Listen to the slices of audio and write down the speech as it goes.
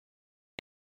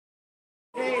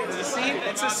scene.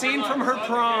 It's a scene from her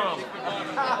prom.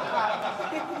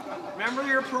 Remember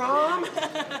your prom? Wasn't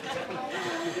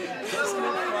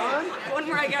it fun? One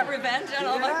where I got revenge on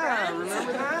all my friends. Yeah,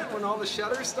 remember that? When all the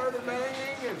shutters started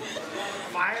banging and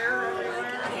fire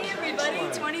everywhere? Hey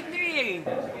everybody, 23.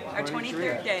 Our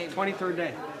 23rd day. 23rd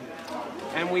day.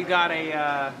 And we got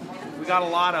a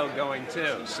lotto going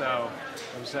too. So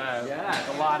it was,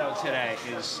 the lotto today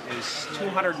is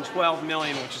 212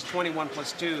 million, which is 21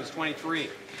 plus 2 is 23.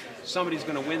 Somebody's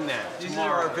going to win that These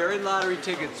tomorrow. are our very lottery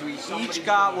tickets. We each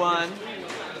got one,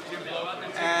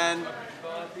 and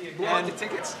the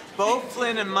tickets? Bo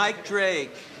Flynn and Mike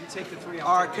Drake You take the 3.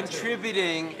 are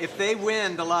contributing. If they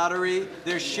win the lottery,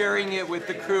 they're sharing it with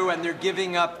the crew, and they're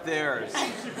giving up theirs. Help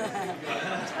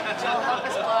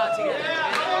us blow out together.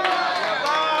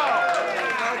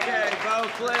 Okay, Bo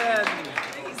Flynn.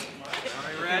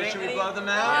 Are you ready? Should we blow them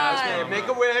out? Okay, make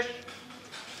a wish.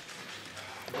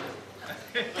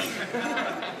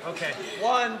 Okay.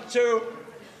 1, 2,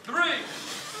 3.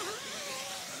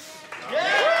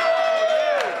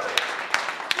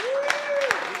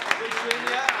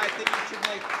 Virginia, I think you should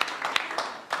make.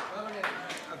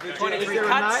 23 Is there a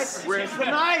cuts. knife? Where's the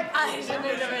knife? I should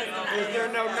make them Is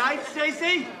there no knife,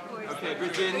 Stacy? Okay,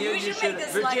 Virginia, You should make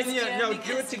this lights, Virginia, Jim, no, do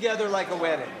because- it together like a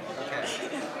wedding. Okay.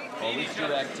 Always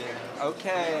directing.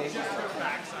 Okay.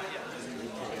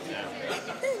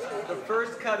 The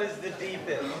first cut is the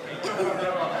deepest.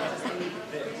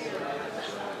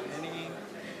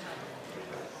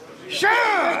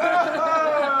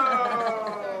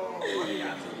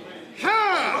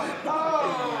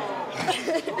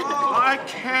 I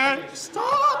can't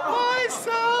stop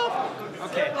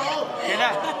myself. Okay,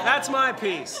 that's my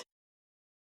piece.